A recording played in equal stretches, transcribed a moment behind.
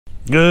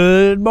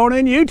Good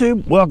morning,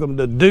 YouTube. Welcome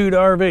to Dude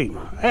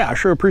RV. Hey, I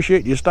sure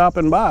appreciate you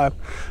stopping by.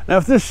 Now,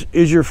 if this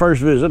is your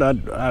first visit,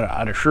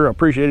 I'd sure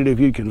appreciate it if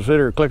you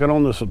consider clicking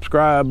on the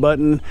subscribe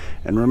button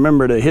and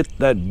remember to hit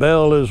that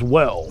bell as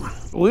well.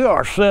 We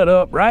are set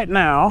up right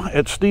now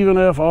at Stephen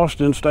F.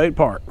 Austin State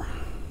Park.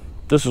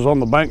 This is on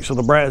the banks of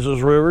the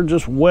Brazos River,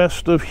 just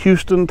west of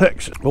Houston,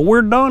 Texas. But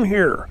we're done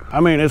here. I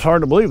mean, it's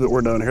hard to believe that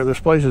we're done here. This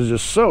place is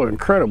just so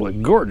incredibly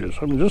gorgeous.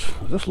 I mean,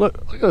 just look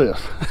at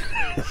this.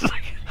 It's like,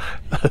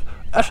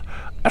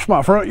 that's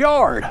my front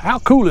yard. How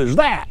cool is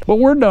that? But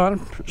we're done.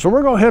 So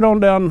we're gonna head on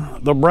down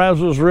the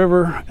Brazos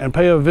River and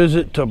pay a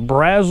visit to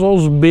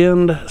Brazos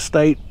Bend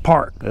State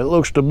Park. It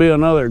looks to be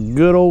another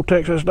good old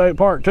Texas state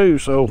park too.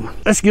 So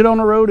let's get on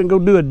the road and go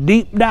do a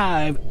deep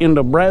dive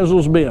into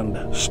Brazos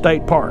Bend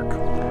State Park.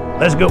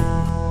 Let's go.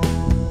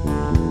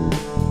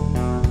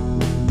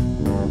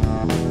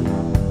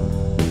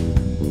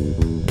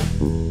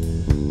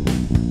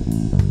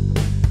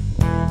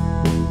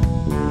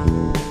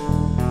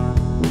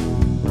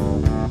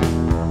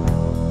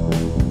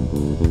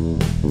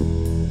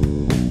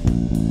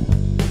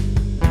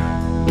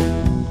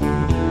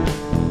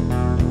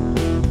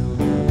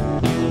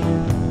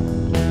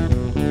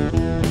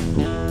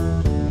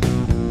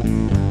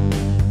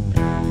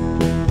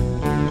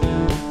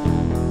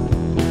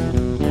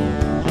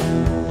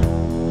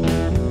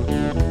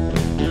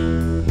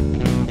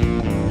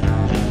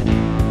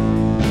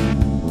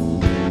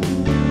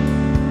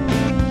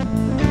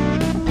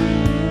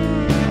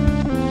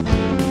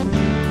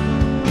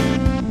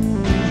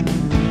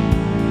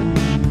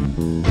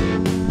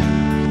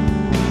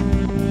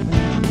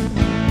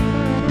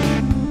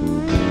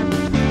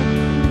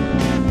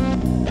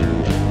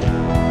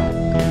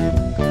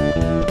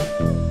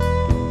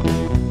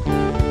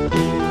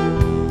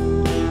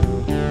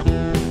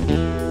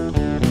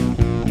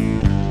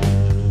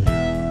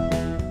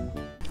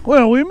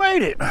 Well, we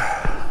made it.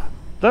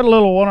 That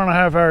little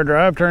 1.5 hour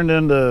drive turned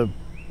into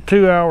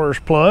 2 hours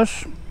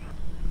plus.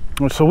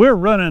 So we're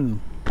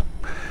running,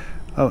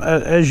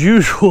 as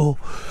usual,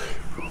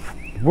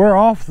 we're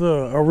off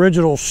the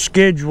original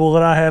schedule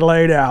that I had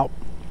laid out.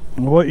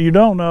 What you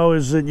don't know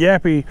is that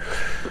Yappy,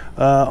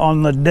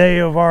 on the day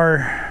of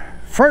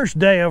first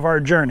day of our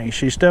journey,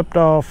 she stepped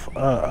off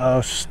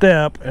a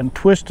step and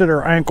twisted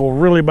her ankle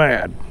really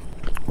bad.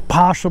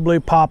 Possibly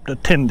popped a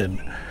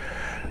tendon.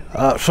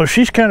 So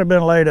she's kind of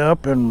been laid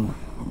up and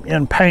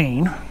in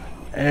pain,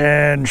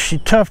 and she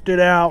toughed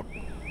it out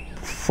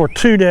for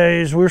 2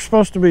 days. We were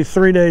supposed to be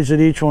 3 days at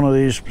each one of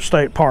these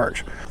state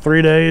parks.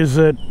 3 days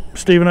at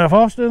Stephen F.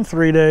 Austin,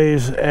 3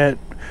 days at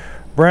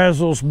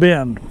Brazos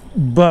Bend,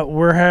 but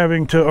we're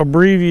having to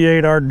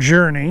abbreviate our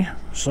journey,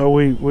 so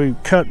we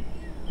cut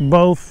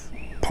both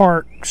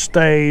park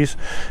stays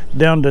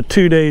down to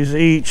 2 days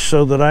each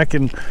so that I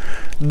can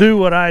do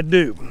what I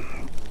do.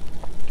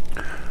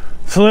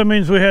 So that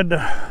means we had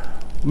to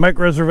make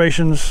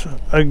reservations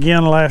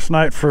again last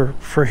night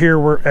for here.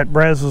 We're at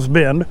Brazos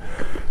Bend,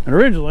 and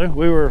originally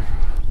we were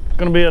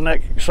going to be in that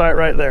site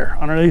right there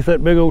underneath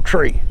that big old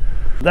tree.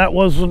 That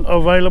wasn't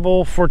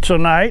available for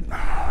tonight,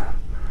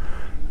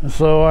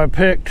 so I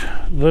picked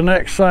the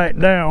next site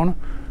down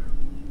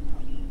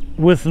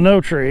with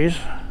no trees,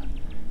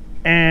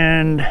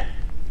 and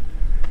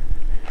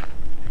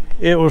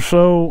it was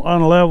so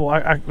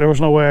unlevel, there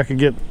was no way I could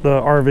get the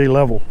RV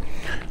level.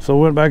 So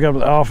we went back up to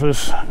the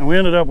office and we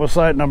ended up with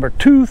site number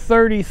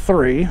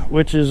 233,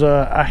 which is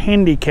a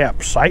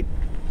handicap site.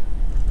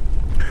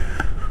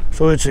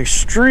 So it's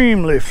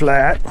extremely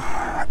flat,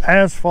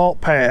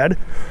 asphalt pad,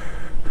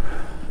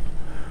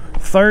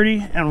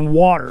 30 and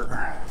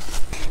water.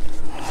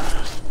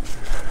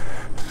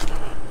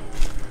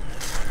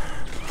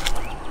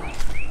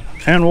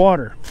 And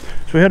water.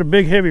 So we had a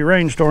big heavy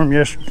rainstorm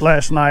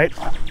last night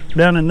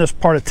down in this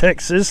part of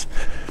Texas.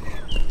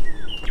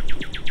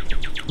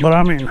 But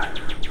I mean,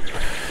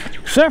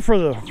 except for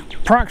the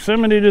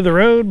proximity to the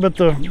road, but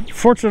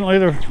fortunately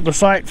the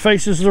site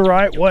faces the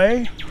right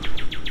way.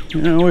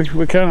 You know,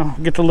 we kind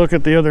of get to look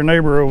at the other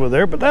neighbor over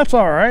there, but that's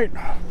all right.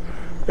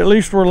 At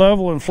least we're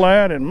level and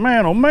flat, and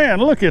man, oh man,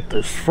 look at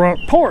this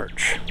front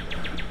porch.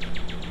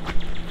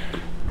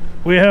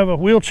 We have a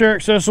wheelchair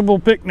accessible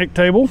picnic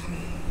table,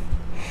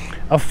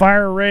 a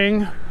fire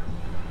ring,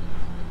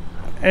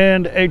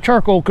 and a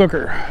charcoal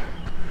cooker.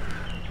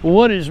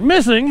 What is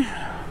missing,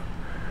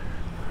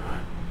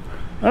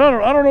 I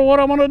don't know what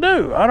I'm gonna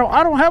do. I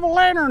don't have a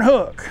lantern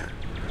hook.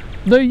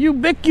 The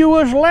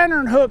ubiquitous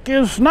lantern hook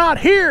is not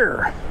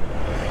here.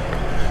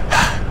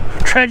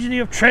 Tragedy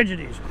of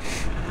tragedies.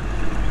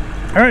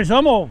 All right, so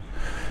I'm gonna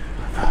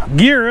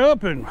gear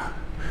up and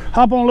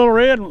hop on Little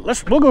Red and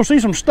we'll go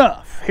see some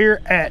stuff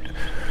here at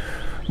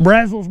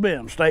Brazos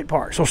Bend State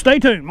Park. So stay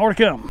tuned, more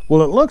to come.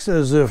 Well, it looks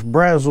as if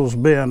Brazos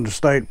Bend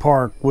State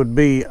Park would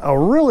be a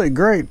really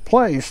great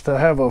place to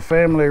have a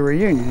family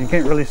reunion. You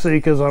can't really see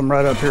because I'm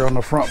right up here on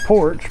the front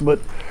porch, but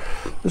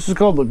this is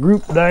called the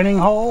group dining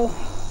hall.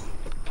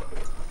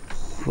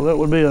 So that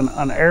would be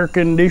an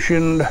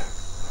air-conditioned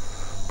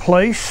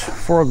place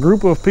for a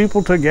group of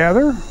people to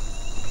gather.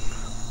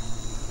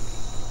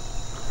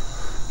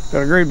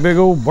 Got a great big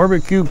old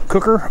barbecue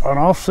cooker, an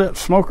offset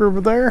smoker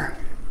over there.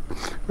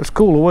 It's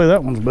cool the way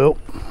that one's built.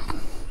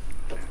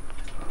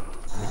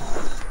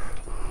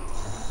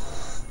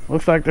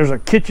 Looks like there's a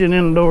kitchen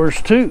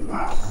indoors too.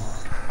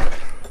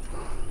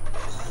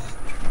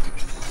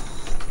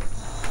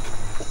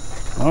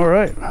 All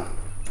right.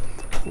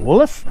 Well,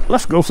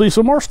 let's go see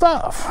some more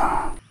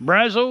stuff.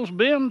 Brazos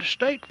Bend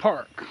State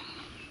Park.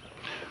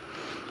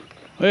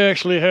 They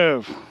actually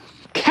have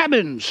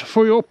cabins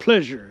for your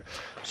pleasure.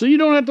 So you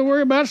don't have to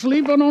worry about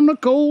sleeping on the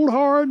cold,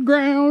 hard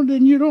ground,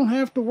 and you don't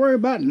have to worry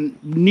about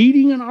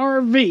needing an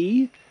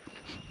RV.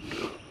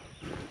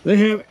 They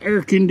have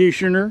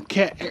air-conditioned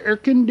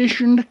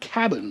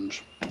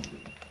cabins.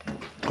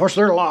 Of course,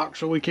 they're locked,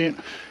 so we can't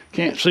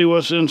see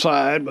what's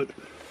inside, but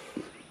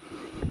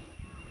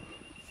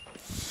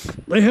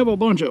they have a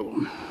bunch of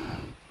them.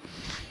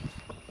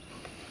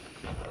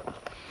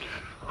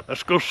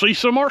 Let's go see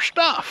some more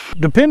stuff.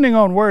 Depending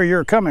on where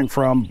you're coming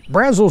from,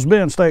 Brazos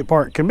Bend State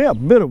Park can be a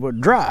bit of a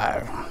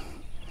drive.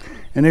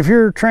 And if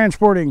you're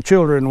transporting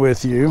children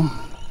with you,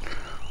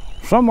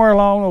 somewhere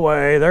along the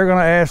way, they're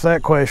gonna ask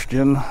that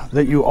question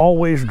that you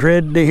always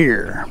dread to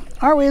hear.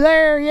 Are we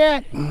there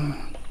yet?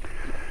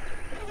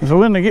 So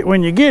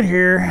when you get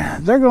here,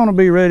 they're gonna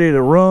be ready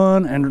to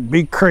run and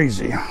be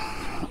crazy.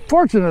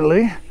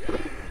 Fortunately,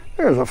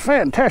 there's a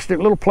fantastic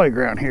little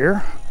playground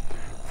here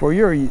for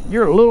your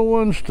little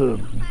ones to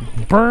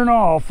burn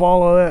off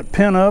all of that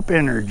pent-up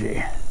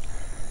energy.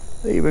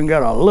 They even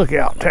got a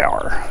lookout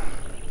tower.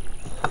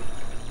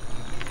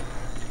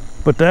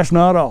 But that's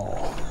not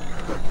all.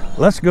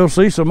 Let's go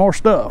see some more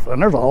stuff,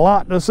 and there's a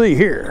lot to see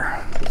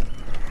here.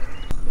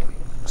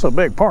 It's a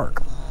big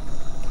park.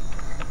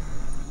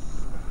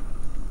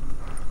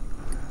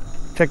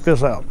 Check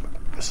this out.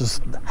 This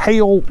is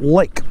Hale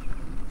Lake,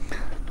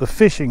 the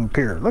fishing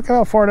pier. Look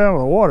how far down in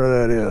the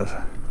water that is.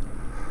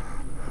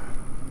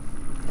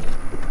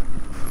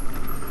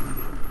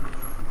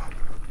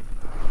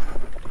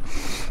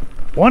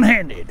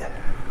 One-handed.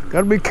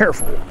 Gotta be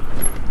careful.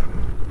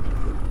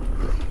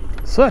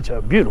 Such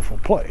a beautiful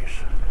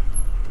place.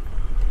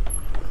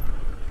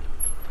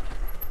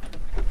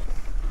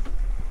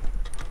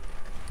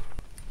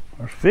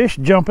 There's fish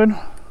jumping.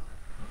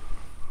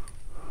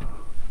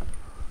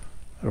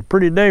 A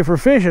pretty day for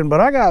fishing,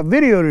 but I got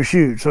video to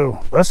shoot, so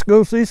let's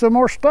go see some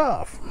more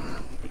stuff.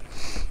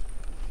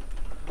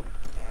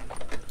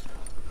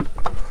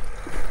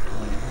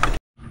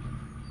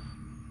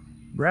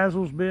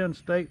 Brazos Bend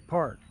State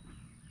Park.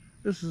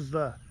 This is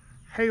the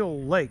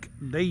Hale Lake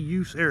day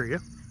use area.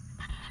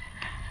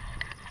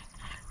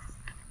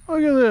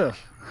 Look at this.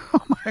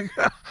 Oh my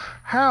God,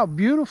 how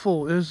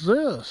beautiful is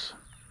this?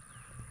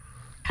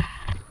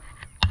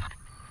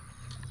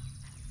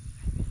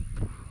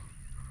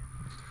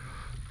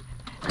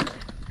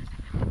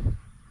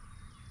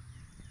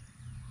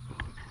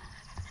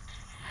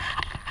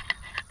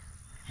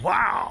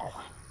 Wow.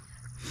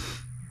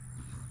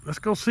 Let's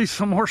go see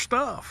some more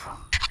stuff.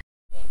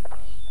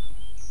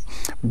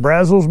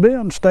 Brazos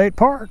Bend State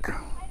Park.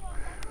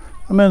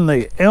 I'm in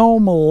the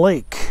Elm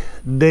Lake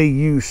day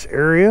use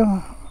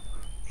area.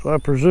 So I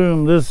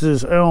presume this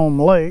is Elm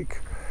Lake.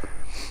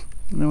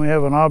 And then we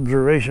have an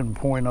observation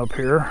point up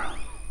here.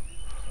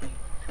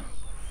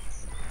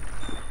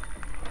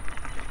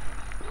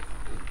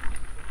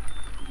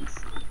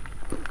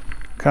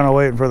 Kind of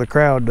waiting for the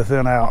crowd to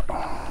thin out.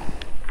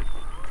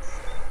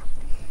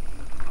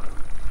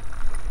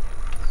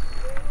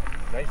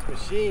 Nice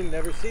machine,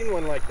 never seen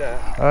one like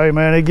that. Hey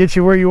man, it gets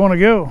you where you want to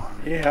go.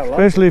 Yeah,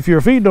 especially if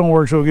your feet don't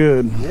work so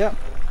good. Yep.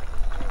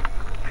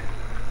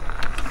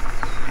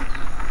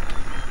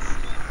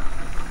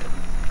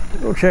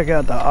 Go check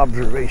out the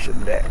observation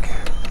deck.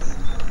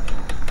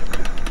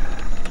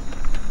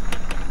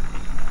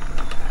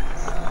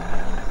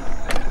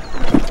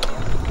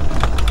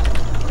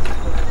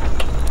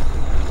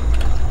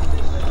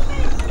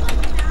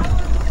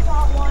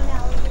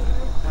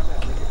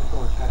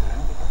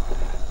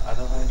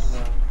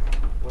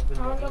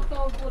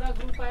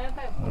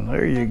 And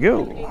there you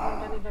go.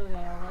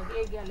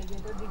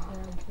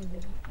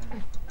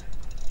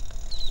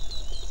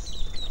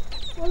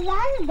 Was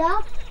that a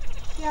duck?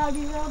 Yeah,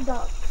 these are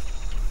ducks.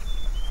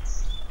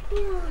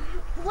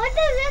 What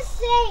does this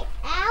say?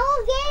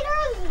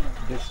 Alligators?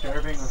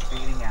 Disturbing or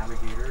feeding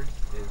alligators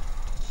is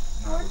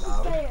not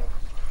allowed,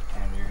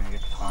 and you're going to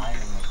get fined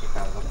and get kicked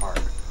out of the park.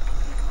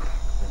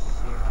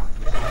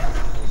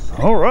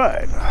 All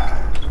right.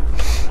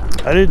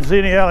 I didn't see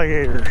any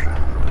alligators.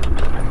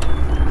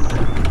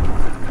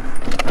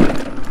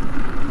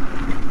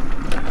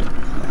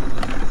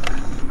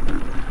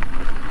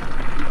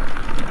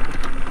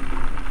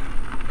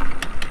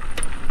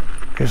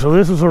 Okay, so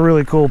this is a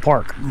really cool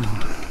park.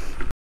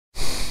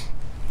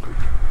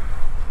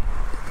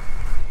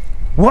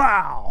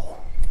 Wow!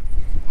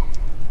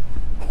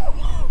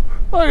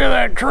 Look at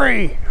that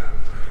tree.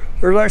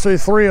 There's actually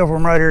 3 of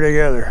them right here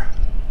together.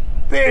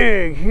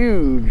 Big,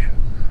 huge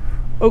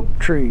oak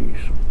trees.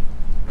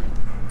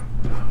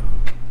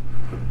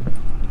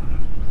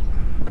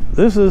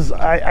 This is,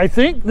 I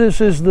think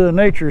this is the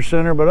nature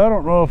center, but I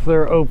don't know if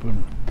they're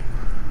open.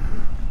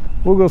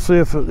 We'll go see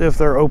if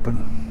they're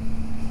open.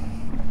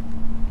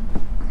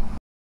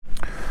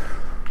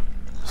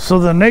 So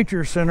the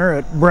Nature Center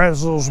at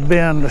Brazos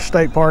Bend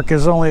State Park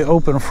is only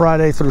open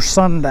Friday through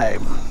Sunday.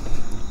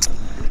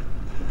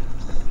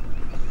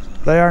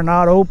 They are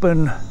not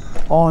open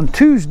on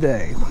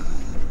Tuesday,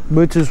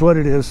 which is what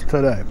it is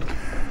today.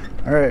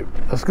 All right,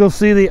 let's go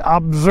see the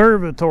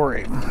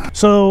observatory.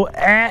 So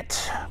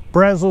at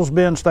Brazos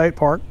Bend State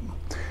Park,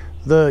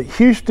 the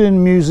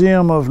Houston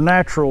Museum of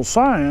Natural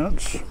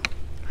Science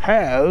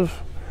has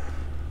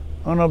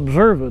an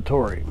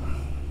observatory.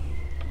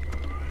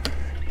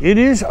 It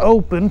is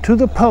open to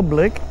the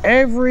public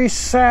every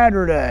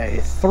Saturday,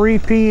 3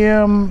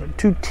 p.m.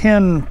 to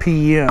 10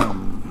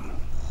 p.m.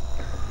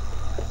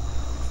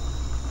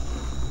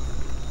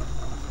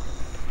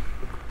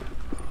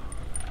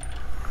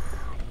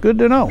 Good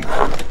to know.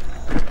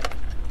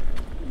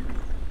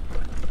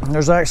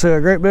 There's actually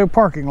a great big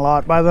parking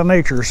lot by the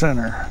Nature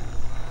Center.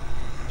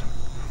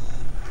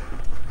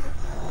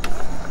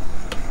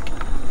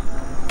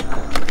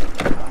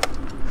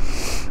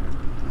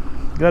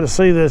 Got to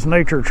see this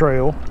nature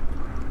trail.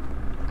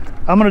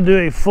 I'm going to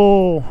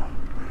do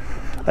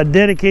a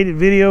dedicated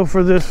video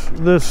for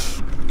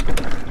this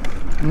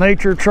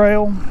nature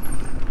trail.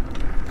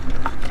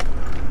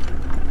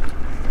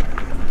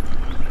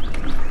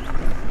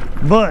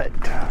 But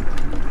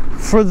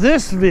for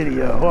this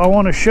video, I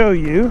want to show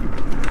you.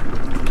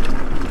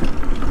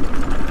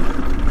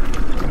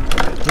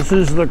 This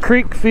is the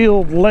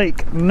Creekfield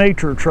Lake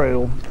Nature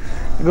Trail.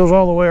 It goes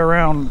all the way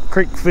around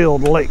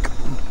Creekfield Lake.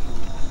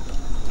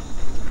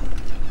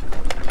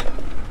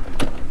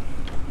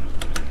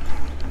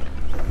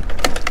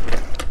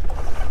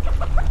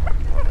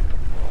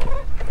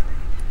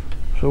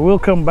 So we'll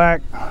come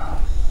back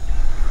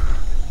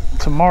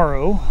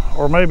tomorrow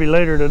or maybe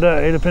later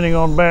today, depending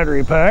on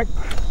battery pack,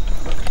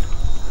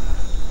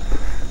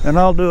 and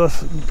I'll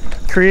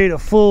create a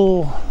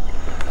full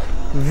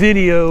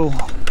video.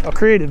 I'll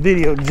create a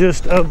video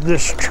just of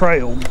this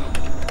trail.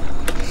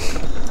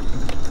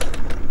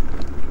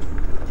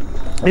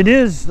 It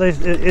is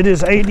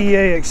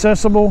ADA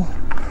accessible,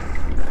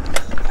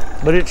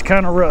 but it's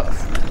kind of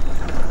rough.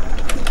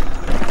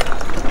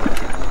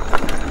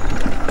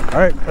 All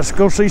right, let's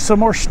go see some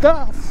more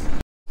stuff.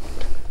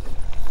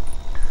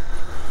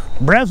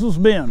 Brazos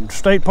Bend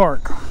State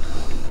Park.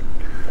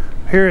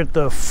 Here at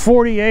the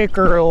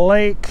 40-acre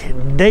lake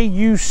day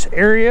use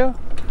area.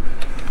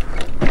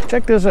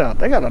 Check this out.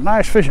 They got a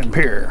nice fishing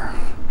pier.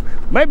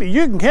 Maybe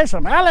you can catch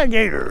some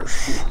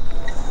alligators.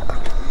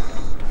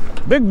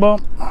 Big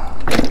bump.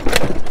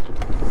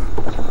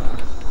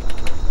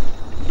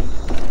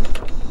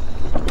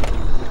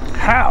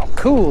 How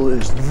cool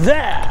is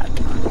that?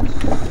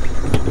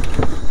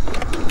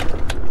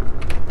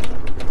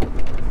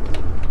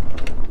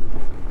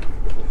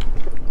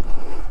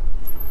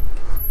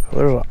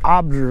 There's an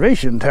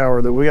observation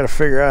tower that we got to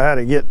figure out how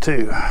to get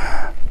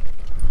to.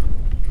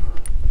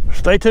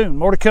 Stay tuned,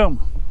 more to come.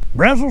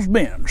 Brazos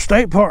Bend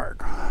State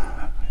Park.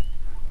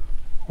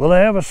 Well, they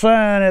have a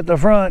sign at the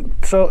front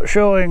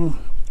showing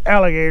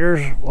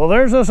alligators. Well,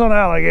 there's us an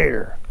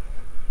alligator.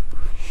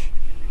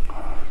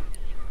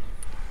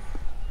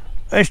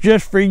 That's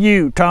just for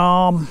you,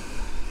 Tom.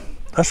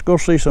 Let's go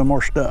see some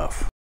more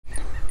stuff.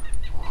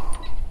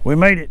 We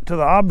made it to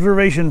the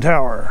observation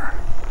tower.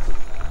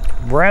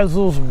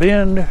 Brazos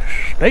Bend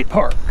State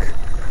Park.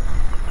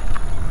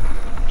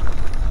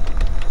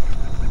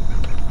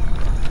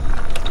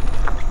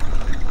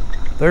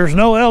 There's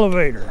no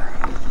elevator.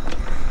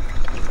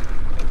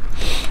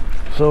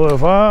 So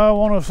if I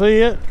want to see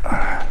it,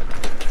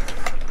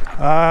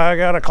 I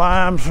gotta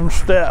climb some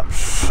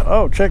steps.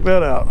 Oh, check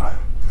that out.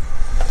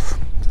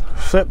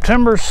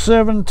 September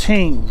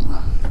 17.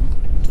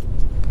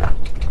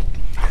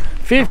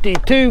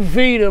 52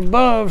 feet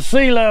above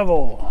sea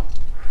level.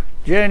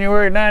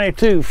 January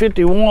 92,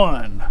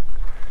 51.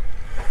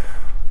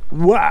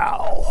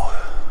 Wow.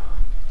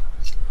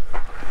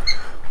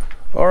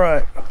 All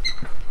right.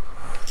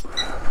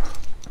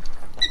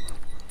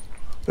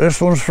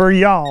 This one's for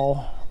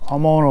y'all.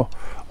 I'm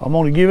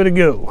gonna give it a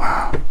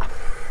go.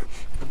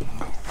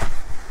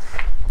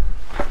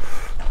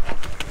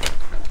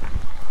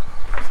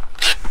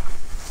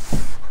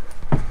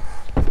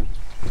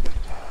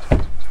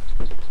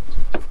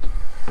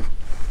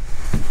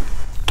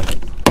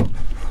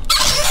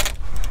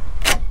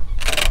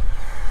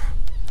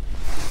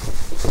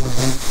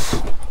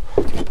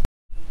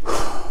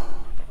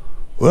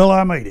 Well,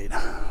 I made it.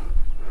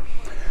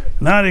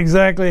 Not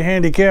exactly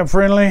handicap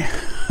friendly,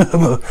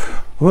 but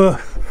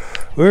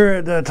we're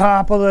at the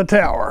top of the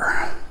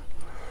tower.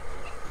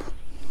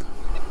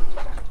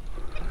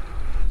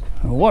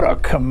 What a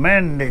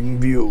commanding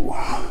view.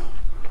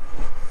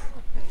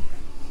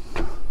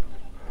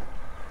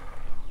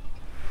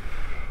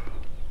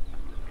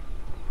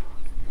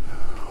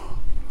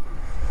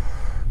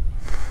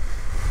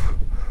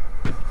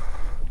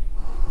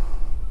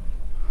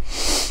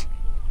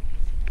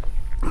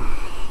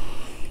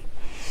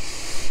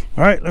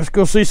 All right, let's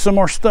go see some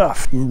more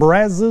stuff.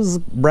 Brazos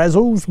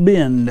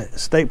Bend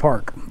State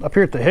Park, up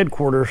here at the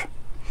headquarters.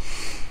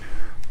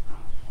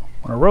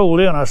 When I rolled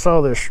in, I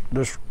saw this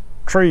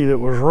tree that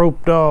was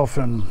roped off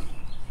and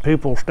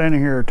people standing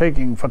here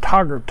taking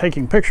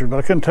pictures, but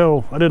I couldn't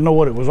tell, I didn't know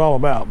what it was all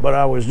about. But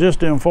I was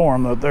just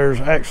informed that there's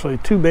actually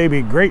 2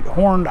 baby great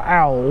horned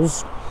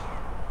owls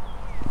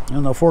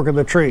in the fork of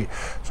the tree.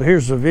 So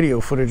here's the video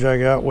footage I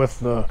got with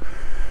the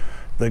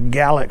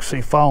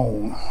Galaxy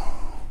phone.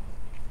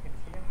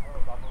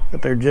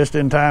 But they're just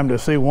in time to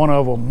see one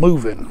of them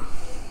moving.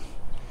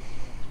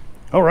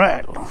 All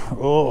right.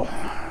 Oh.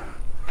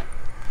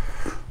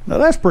 Now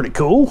that's pretty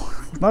cool.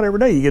 Not every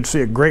day you get to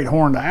see a great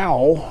horned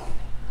owl.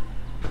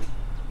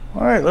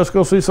 All right, let's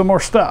go see some more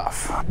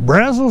stuff.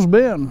 Brazos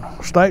Bend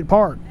State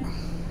Park.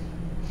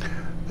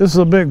 This is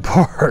a big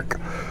park.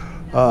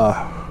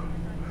 That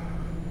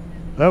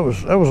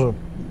was a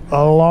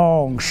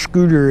long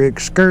scooter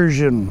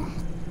excursion.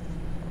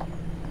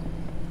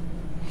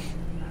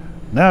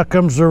 Now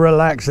comes the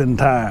relaxing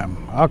time.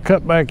 I'll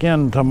cut back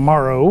in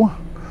tomorrow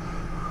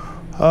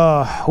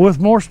with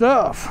more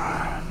stuff.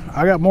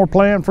 I got more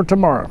planned for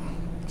tomorrow,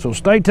 so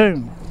stay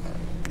tuned.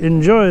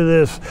 Enjoy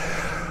this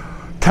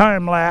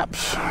time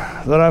lapse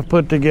that I've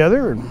put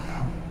together in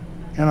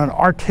an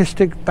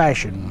artistic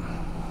fashion.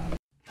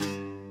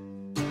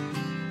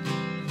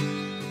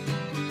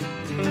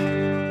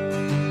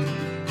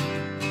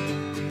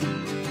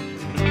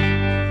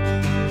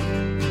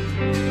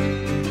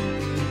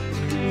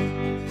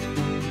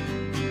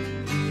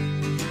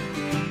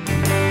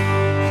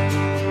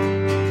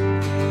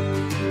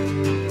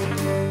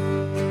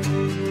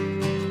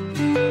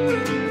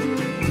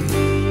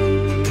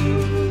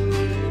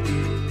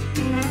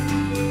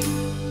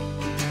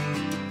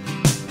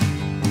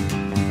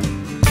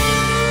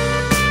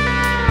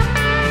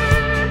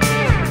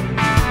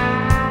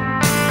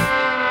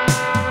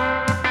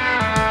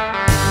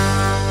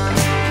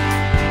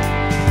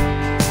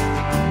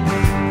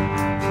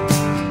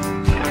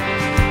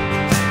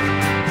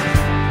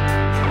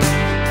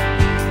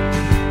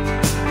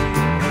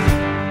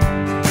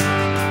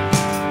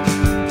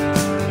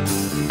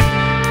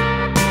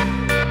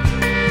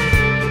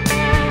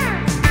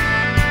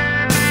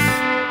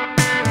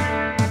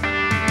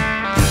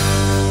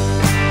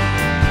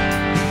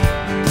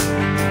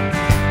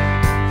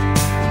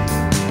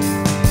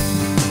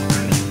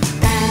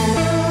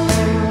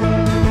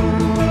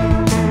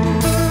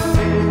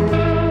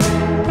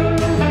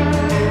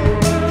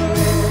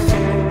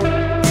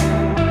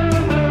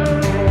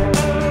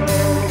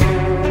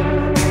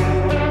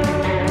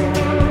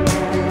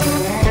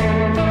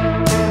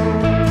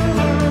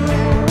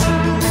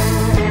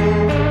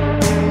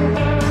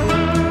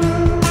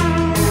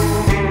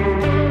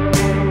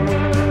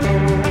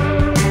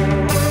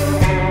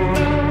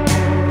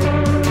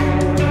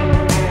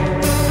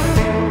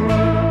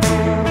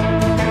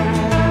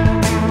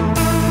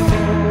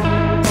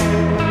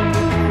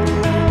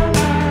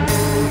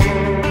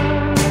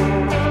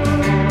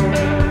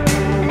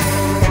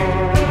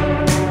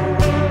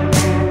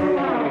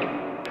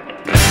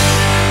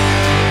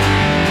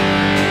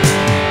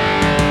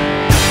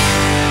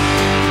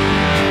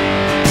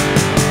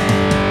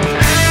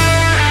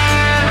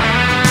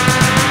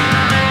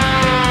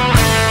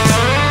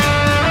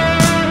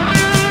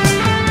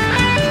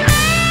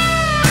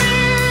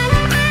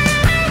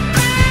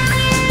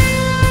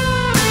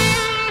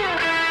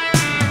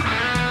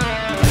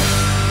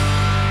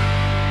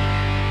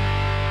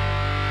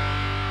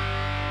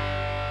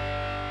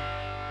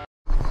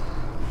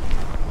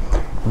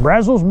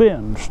 Brazos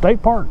Bend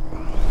State Park.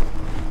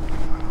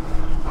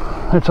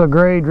 It's a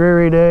gray,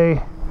 dreary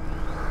day,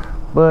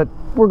 but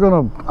I'm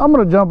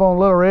gonna jump on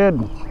Little Red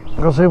and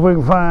go see if we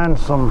can find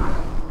some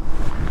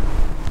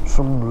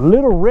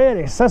Little Red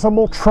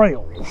accessible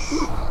trails.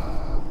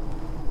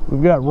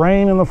 We've got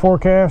rain in the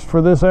forecast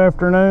for this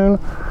afternoon,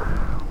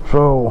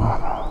 so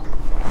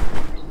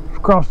let's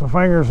cross the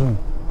fingers and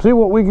see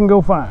what we can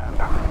go find.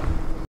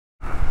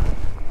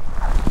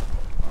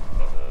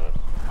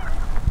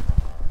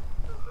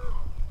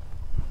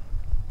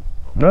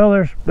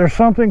 Well, there's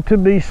something to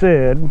be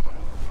said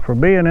for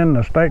being in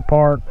the state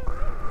park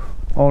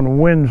on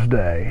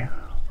Wednesday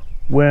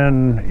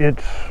when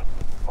it's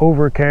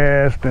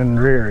overcast and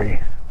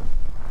dreary.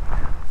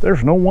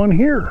 There's no one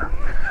here.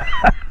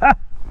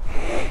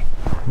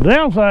 The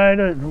downside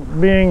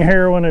of being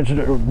here when it's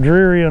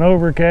dreary and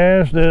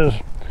overcast is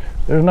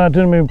there's not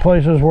too many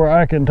places where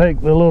I can take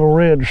the Little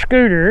Red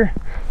scooter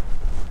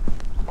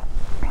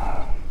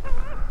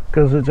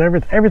because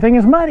everything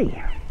is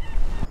muddy.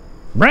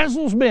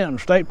 Brazos Bend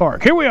State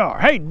Park. Here we are.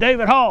 Hey,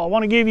 David Hall, I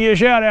want to give you a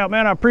shout out,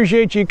 man. I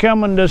appreciate you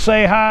coming to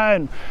say hi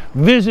and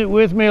visit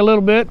with me a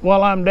little bit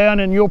while I'm down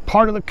in your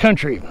part of the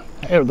country.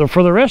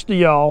 For the rest of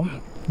y'all,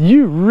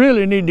 you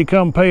really need to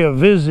come pay a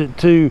visit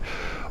to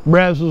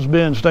Brazos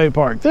Bend State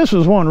Park. This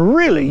is one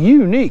really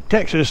unique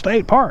Texas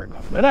state park.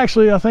 But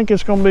actually, I think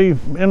it's going to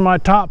be in my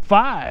top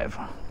 5.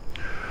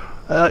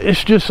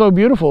 It's just so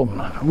beautiful.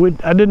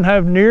 I didn't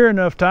have near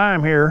enough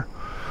time here.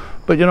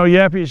 But you know,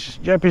 Yappy's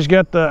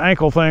got the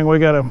ankle thing. We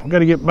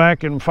gotta get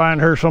back and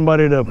find her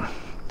somebody to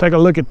take a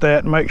look at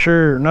that and make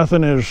sure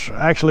nothing is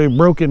actually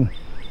broken.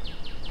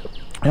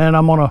 And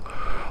I'm gonna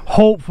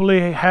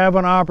hopefully have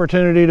an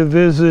opportunity to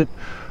visit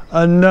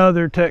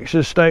another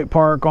Texas state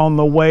park on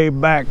the way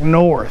back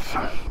north.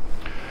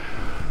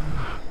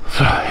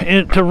 So,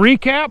 to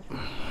recap,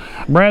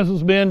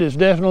 Brazos Bend is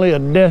definitely a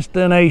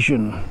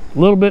destination. A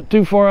little bit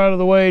too far out of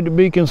the way to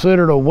be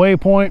considered a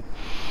waypoint,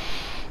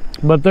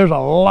 but there's a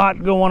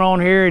lot going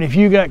on here, and if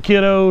you got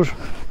kiddos,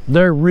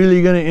 they're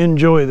really going to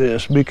enjoy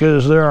this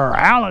because there are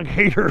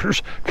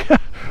alligators.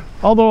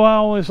 Although I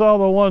only saw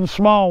the one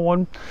small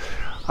one,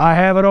 I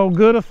have it on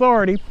good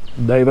authority,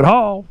 David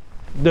Hall,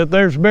 that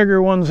there's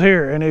bigger ones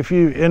here, and if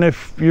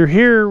you're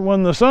here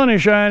when the sun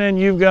is shining,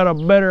 you've got a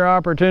better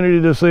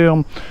opportunity to see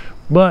them,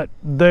 but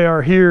they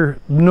are here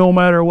no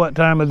matter what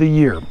time of the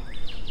year.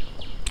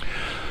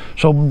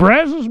 So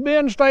Brazos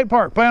Bend State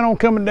Park, plan on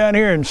coming down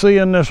here and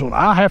seeing this one.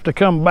 I'll have to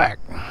come back.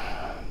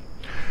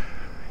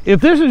 If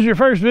this is your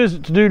first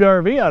visit to Dude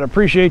RV, I'd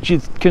appreciate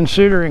you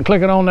considering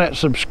clicking on that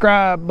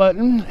subscribe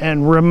button,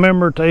 and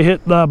remember to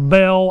hit the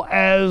bell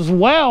as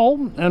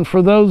well. And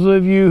for those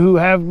of you who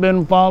have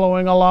been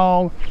following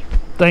along,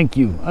 thank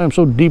you. I am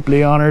so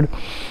deeply honored.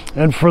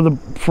 And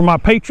for my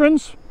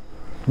patrons,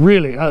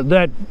 really,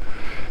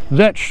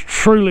 that's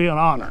truly an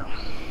honor.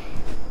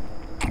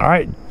 All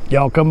right,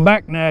 y'all come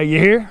back now, you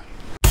hear?